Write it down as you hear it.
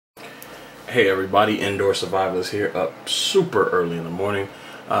Hey everybody, Indoor Survivalist here, up super early in the morning.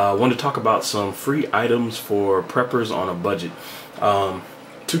 I want to talk about some free items for preppers on a budget.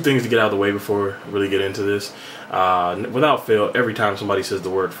 Two things to get out of the way before I really get into this. Without fail, every time somebody says the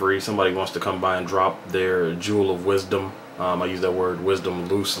word free, somebody wants to come by and drop their jewel of wisdom. I use that word wisdom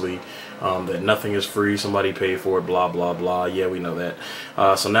loosely, that nothing is free, somebody paid for it, blah blah blah. Yeah, we know that.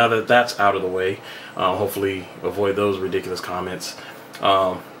 So now that that's out of the way, hopefully avoid those ridiculous comments.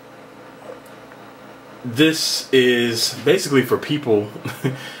 This is basically for people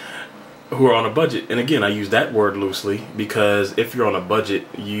who are on a budget, and again I use that word loosely because if you're on a budget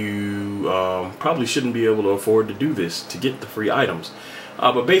you probably shouldn't be able to afford to do this to get the free items,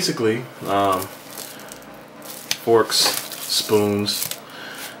 but basically forks, spoons,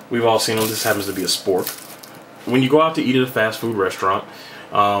 we've all seen them. This happens to be a spork. When you go out to eat at a fast food restaurant,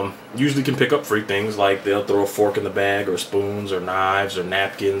 usually can pick up free things like they'll throw a fork in the bag, or spoons, or knives, or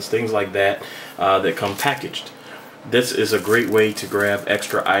napkins, things like that that come packaged. This is a great way to grab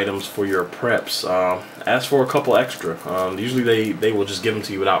extra items for your preps. Ask for a couple extra. Usually they will just give them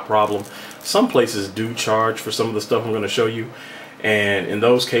to you without problem. Some places do charge for some of the stuff I'm going to show you, and in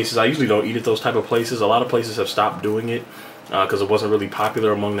those cases I usually don't eat at those type of places. A lot of places have stopped doing it because it wasn't really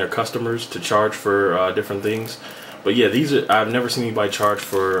popular among their customers to charge for different things. But yeah, these are, I've never seen anybody charge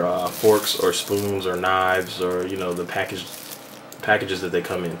for forks or spoons or knives, or you know, the packages that they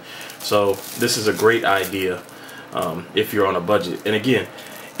come in. So this is a great idea if you're on a budget. And again,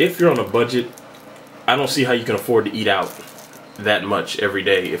 if you're on a budget, I don't see how you can afford to eat out that much every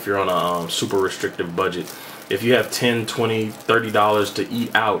day if you're on a super restrictive budget. If you have $10, $20, $30 to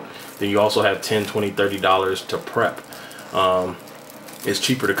eat out, then you also have $10, $20, $30 to prep. It's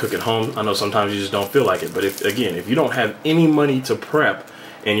cheaper to cook at home. I know sometimes you just don't feel like it, but if you don't have any money to prep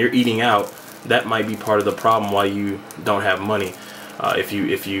and you're eating out, that might be part of the problem why you don't have money. If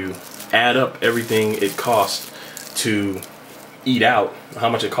you add up everything it costs to eat out, how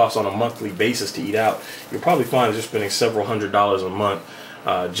much it costs on a monthly basis to eat out, you'll probably find you're spending several $100s a month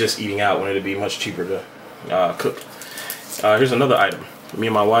just eating out when it'd be much cheaper to cook. Here's another item. Me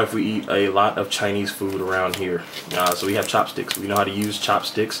and my wife, we eat a lot of Chinese food around here. So we have chopsticks. We know how to use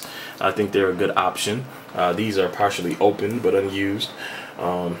chopsticks. I think they're a good option. These are partially open but unused.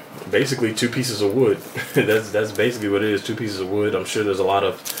 Basically 2 pieces of wood. that's basically what it is, 2 pieces of wood. I'm sure there's a lot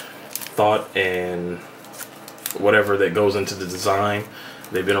of thought and whatever that goes into the design.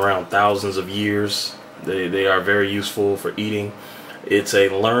 They've been around thousands of years. They are very useful for eating. It's a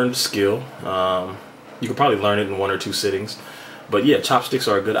learned skill. You could probably learn it in 1 or 2 sittings. But yeah, chopsticks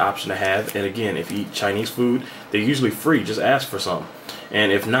are a good option to have. And again, if you eat Chinese food, they're usually free. Just ask for some.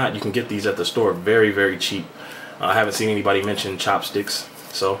 And if not, you can get these at the store very, very cheap. I haven't seen anybody mention chopsticks,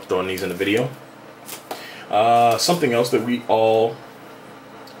 so throwing these in the video. Something else that we all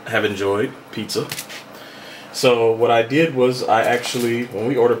have enjoyed, pizza. So what I did was I actually, when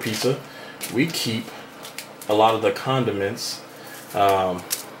we order pizza, we keep a lot of the condiments.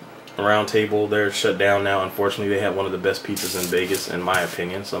 Round Table, they're shut down now, unfortunately. They have one of the best pizzas in Vegas, in my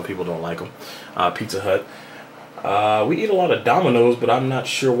opinion. Some people don't like them. Pizza Hut. We eat a lot of Domino's, but I'm not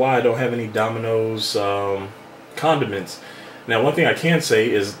sure why I don't have any Domino's condiments. Now, one thing I can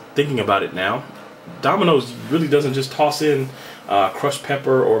say is, thinking about it now, Domino's really doesn't just toss in crushed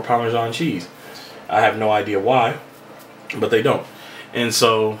pepper or Parmesan cheese. I have no idea why, but they don't. And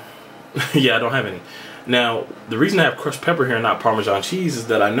so, yeah, I don't have any. Now, the reason I have crushed pepper here and not Parmesan cheese is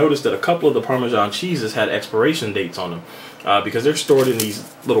that I noticed that a couple of the Parmesan cheeses had expiration dates on them because they're stored in these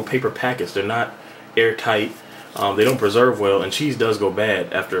little paper packets. They're not airtight. They don't preserve well, and cheese does go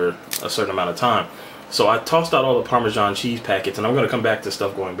bad after a certain amount of time. So I tossed out all the Parmesan cheese packets, and I'm going to come back to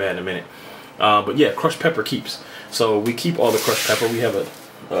stuff going bad in a minute. But yeah, crushed pepper keeps. So we keep all the crushed pepper. We have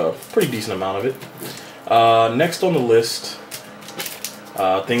a pretty decent amount of it. Next on the list,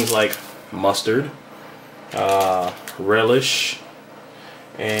 things like mustard, relish,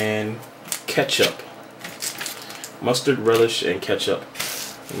 and ketchup. Mustard, relish, and ketchup.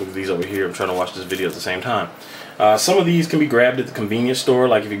 Move these over here. I'm trying to watch this video at the same time. Some of these can be grabbed at the convenience store,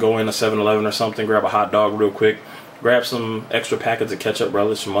 like if you go in a 7-Eleven or something, grab a hot dog real quick, grab some extra packets of ketchup,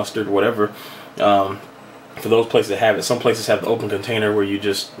 relish, mustard, whatever. For those places that have it, some places have the open container where you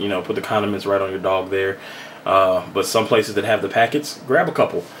just, you know, put the condiments right on your dog there. But some places that have the packets, grab a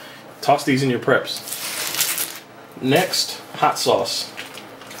couple. Toss these in your preps. Next, hot sauce.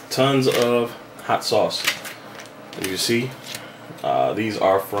 Tons of hot sauce. As you see,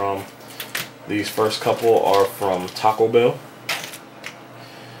 these first couple are from Taco Bell.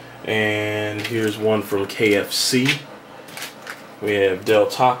 And here's one from KFC. We have Del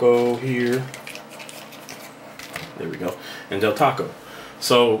Taco here. There we go. And Del Taco.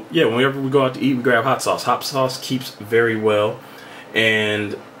 So yeah, whenever we go out to eat, we grab hot sauce. Hot sauce keeps very well.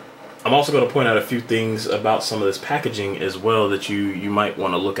 And I'm also going to point out a few things about some of this packaging as well that you might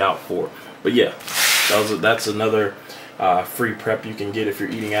want to look out for. But yeah, that's another free prep you can get if you're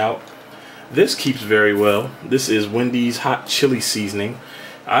eating out. This keeps very well. This is Wendy's hot chili seasoning.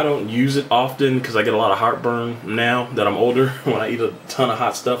 I don't use it often because I get a lot of heartburn now that I'm older. When I eat a ton of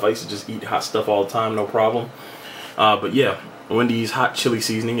hot stuff, I used to just eat hot stuff all the time, no problem. But yeah, Wendy's hot chili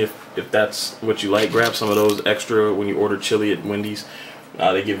seasoning, if that's what you like, grab some of those extra when you order chili at Wendy's.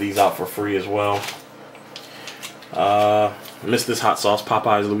 They give these out for free as well. Missed this hot sauce,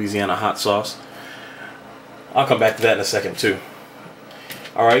 Popeye's Louisiana hot sauce. I'll come back to that in a second too.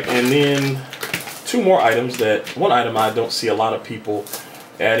 Alright, and then two more items. One item I don't see a lot of people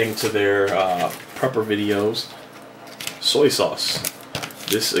adding to their prepper videos. Soy sauce.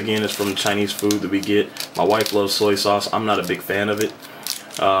 This again is from Chinese food that we get. My wife loves soy sauce. I'm not a big fan of it.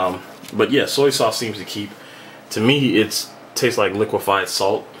 But yeah, soy sauce seems to keep, to me it tastes like liquefied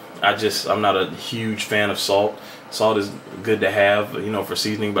salt. I'm not a huge fan of salt. Salt is good to have, you know, for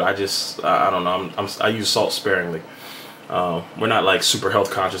seasoning, but I don't know. I use salt sparingly. We're not like super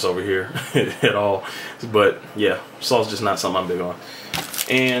health conscious over here at all. But yeah, salt's just not something I'm big on.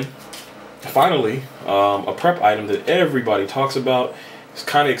 And finally, a prep item that everybody talks about. It's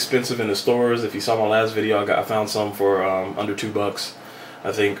kind of expensive in the stores. If you saw my last video, I found some for under $2.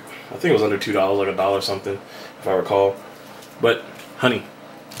 I think it was under $2, like $1 something, if I recall. But honey.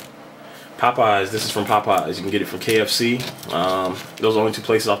 Popeyes, this is from Popeyes. You can get it from KFC. Those are only two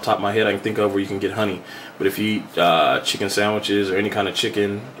places off the top of my head I can think of where you can get honey. But if you eat chicken sandwiches or any kind of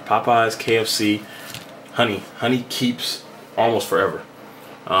chicken, Popeyes, KFC, honey. Honey keeps almost forever.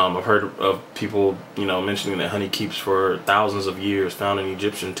 I've heard of people, you know, mentioning that honey keeps for thousands of years, found in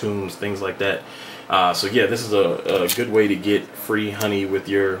Egyptian tombs, things like that. So yeah, this is a good way to get free honey with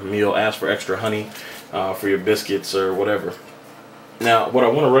your meal. Ask for extra honey for your biscuits or whatever. Now, what I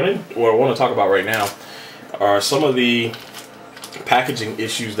want to talk about right now are some of the packaging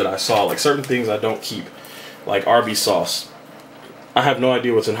issues that I saw. Like certain things I don't keep, like Arby's sauce. I have no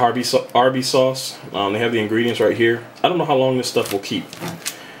idea what's in Arby's sauce. They have the ingredients right here. I don't know how long this stuff will keep.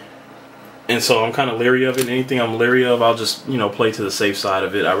 And so I'm kind of leery of it. Anything I'm leery of, I'll just, you know, play to the safe side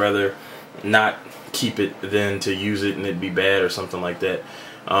of it. I'd rather not keep it than to use it and it'd be bad or something like that.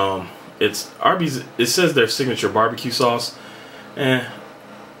 It's Arby's, it says their signature barbecue sauce. I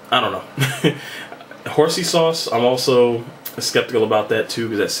don't know. Horsey sauce, I'm also skeptical about that too,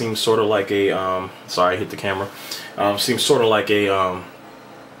 because that seems sort of like a, sorry I hit the camera, seems sort of like a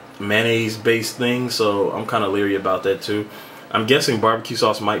mayonnaise based thing, so I'm kind of leery about that too. I'm guessing barbecue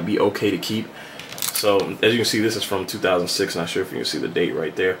sauce might be okay to keep. So as you can see, this is from 2006, not sure if you can see the date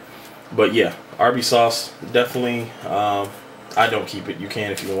right there. But yeah, Arby's sauce, definitely, I don't keep it. You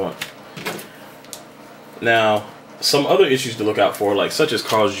can if you want. Now, some other issues to look out for, like such as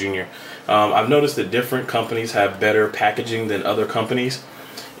Carl's Jr. I've noticed that different companies have better packaging than other companies,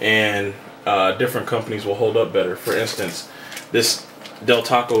 and different companies will hold up better. For instance, this Del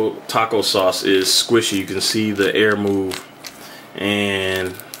Taco sauce is squishy. You can see the air move,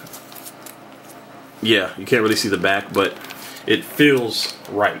 and yeah, you can't really see the back, but it feels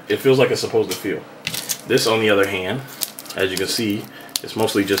right. It feels like it's supposed to feel. This, on the other hand, as you can see, it's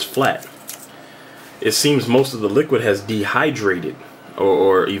mostly just flat. It seems most of the liquid has dehydrated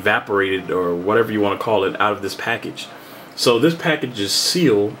or evaporated or whatever you want to call it out of this package. So this package is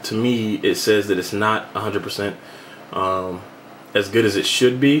sealed. To me, it says that it's not 100% as good as it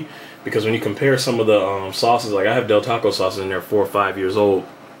should be, because when you compare some of the sauces, like I have Del Taco sauce in there 4 or 5 years old,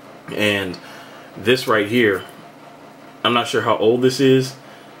 and this right here, I'm not sure how old this is.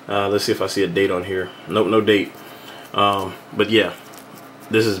 Let's see if I see a date on here. Nope, no date. But yeah,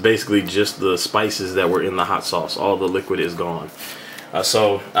 this is basically just the spices that were in the hot sauce. All the liquid is gone.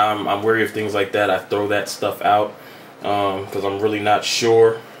 So I'm wary of things like that. I throw that stuff out because I'm really not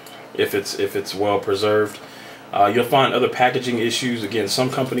sure if it's well preserved. You'll find other packaging issues. Again, some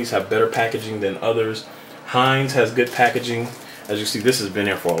companies have better packaging than others. Heinz has good packaging. As you see, this has been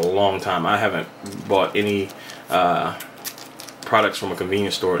there for a long time. I haven't bought any products from a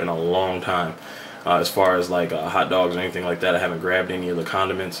convenience store in a long time. As far as like hot dogs or anything like that, I haven't grabbed any of the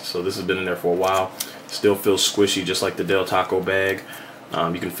condiments, so this has been in there for a while. Still feels squishy, just like the Del Taco bag.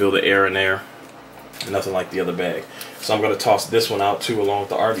 You can feel the air in there, nothing like the other bag. So I'm going to toss this one out too, along with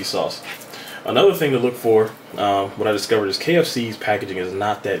the Arby's sauce. Another thing to look for, what I discovered, is KFC's packaging is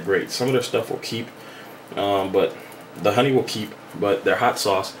not that great. Some of their stuff will keep, but the honey will keep, but their hot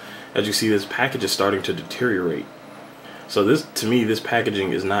sauce, as you see, this package is starting to deteriorate. So this, to me, this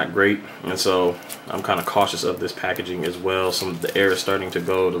packaging is not great, and so I'm kind of cautious of this packaging as well. Some of the air is starting to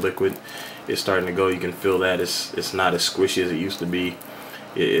go, the liquid is starting to go. You can feel that it's not as squishy as it used to be.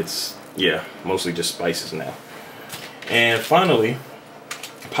 It's, yeah, mostly just spices now. And finally,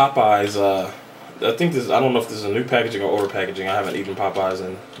 Popeyes. I think this, I don't know if this is a new packaging or older packaging. I haven't eaten Popeyes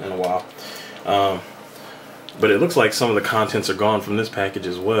in a while. But it looks like some of the contents are gone from this package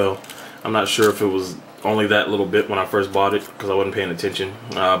as well. I'm not sure if it was only that little bit when I first bought it because I wasn't paying attention.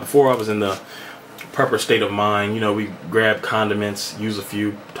 Before I was in the prepper state of mind, you know, we grab condiments, use a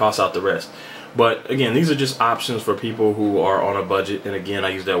few, toss out the rest. But again, these are just options for people who are on a budget. And again, I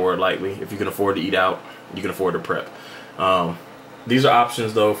use that word lightly. If you can afford to eat out, you can afford to prep. These are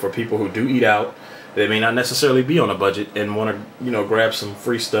options though for people who do eat out. They may not necessarily be on a budget and want to, you know, grab some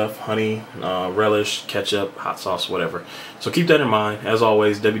free stuff, honey, relish, ketchup, hot sauce, whatever. So keep that in mind. As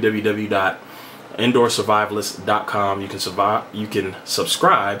always, www.indoorsurvivalist.com. You can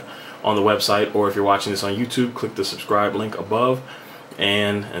subscribe on the website, or if you're watching this on YouTube, click the subscribe link above.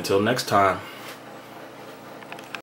 And until next time.